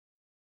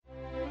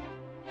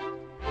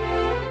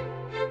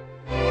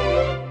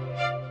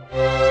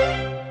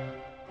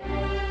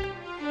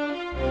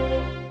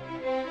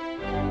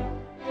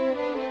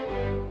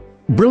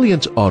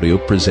Brilliant Audio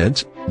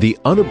presents the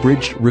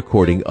unabridged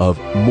recording of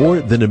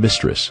More Than a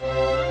Mistress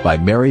by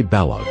Mary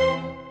Balogh,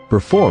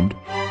 performed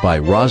by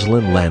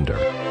Rosalind Lander.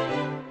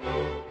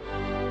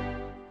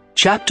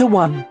 Chapter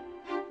 1.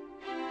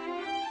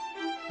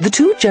 The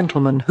two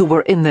gentlemen who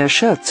were in their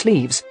shirt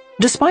sleeves,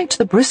 despite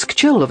the brisk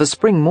chill of a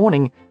spring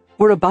morning,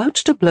 were about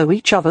to blow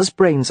each other's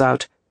brains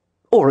out,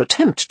 or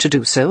attempt to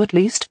do so at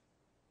least.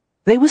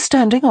 They were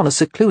standing on a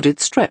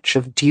secluded stretch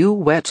of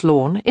dew-wet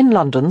lawn in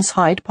London's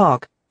Hyde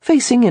Park,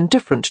 facing in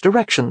different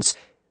directions,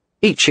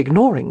 each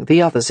ignoring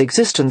the other's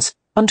existence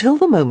until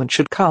the moment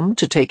should come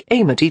to take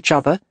aim at each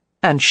other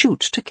and shoot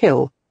to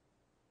kill.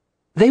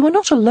 They were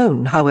not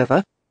alone,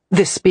 however,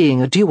 this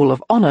being a duel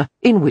of honour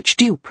in which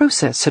due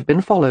process had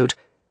been followed.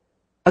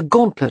 A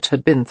gauntlet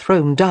had been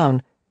thrown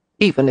down,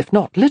 even if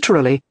not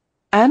literally,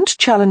 and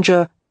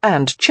challenger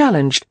and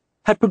challenged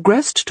had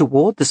progressed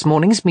toward this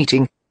morning's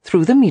meeting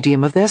through the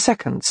medium of their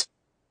seconds.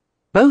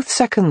 Both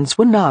seconds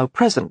were now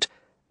present,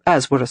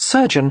 as were a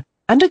surgeon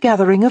and a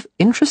gathering of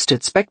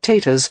interested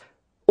spectators,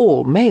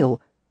 all male,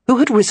 who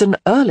had risen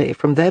early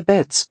from their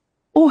beds,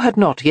 or had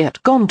not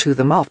yet gone to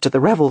them after the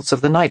revels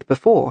of the night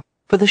before,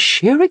 for the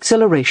sheer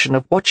exhilaration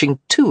of watching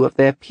two of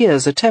their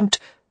peers attempt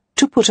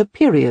to put a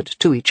period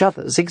to each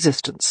other's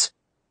existence.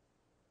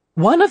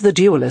 One of the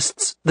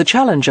duellists, the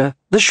challenger,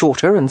 the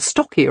shorter and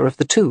stockier of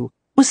the two,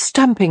 was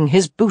stamping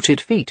his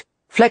booted feet,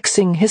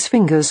 flexing his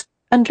fingers,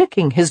 and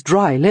licking his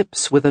dry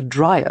lips with a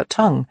drier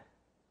tongue.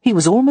 He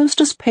was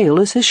almost as pale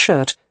as his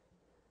shirt.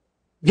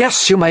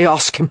 "Yes, you may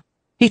ask him,"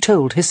 he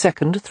told his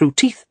second through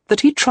teeth that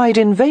he tried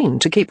in vain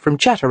to keep from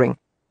chattering.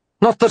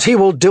 "Not that he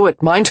will do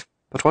it, mind,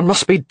 but one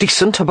must be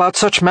decent about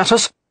such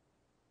matters."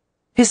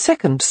 His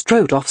second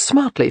strode off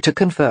smartly to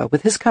confer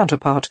with his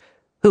counterpart,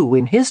 who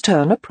in his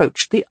turn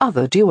approached the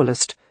other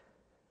duellist.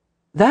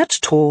 That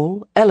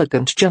tall,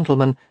 elegant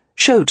gentleman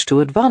showed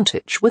to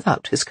advantage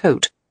without his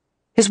coat.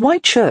 His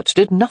white shirt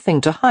did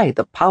nothing to hide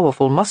the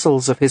powerful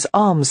muscles of his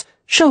arms,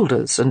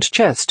 shoulders, and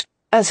chest,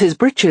 as his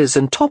breeches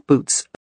and top boots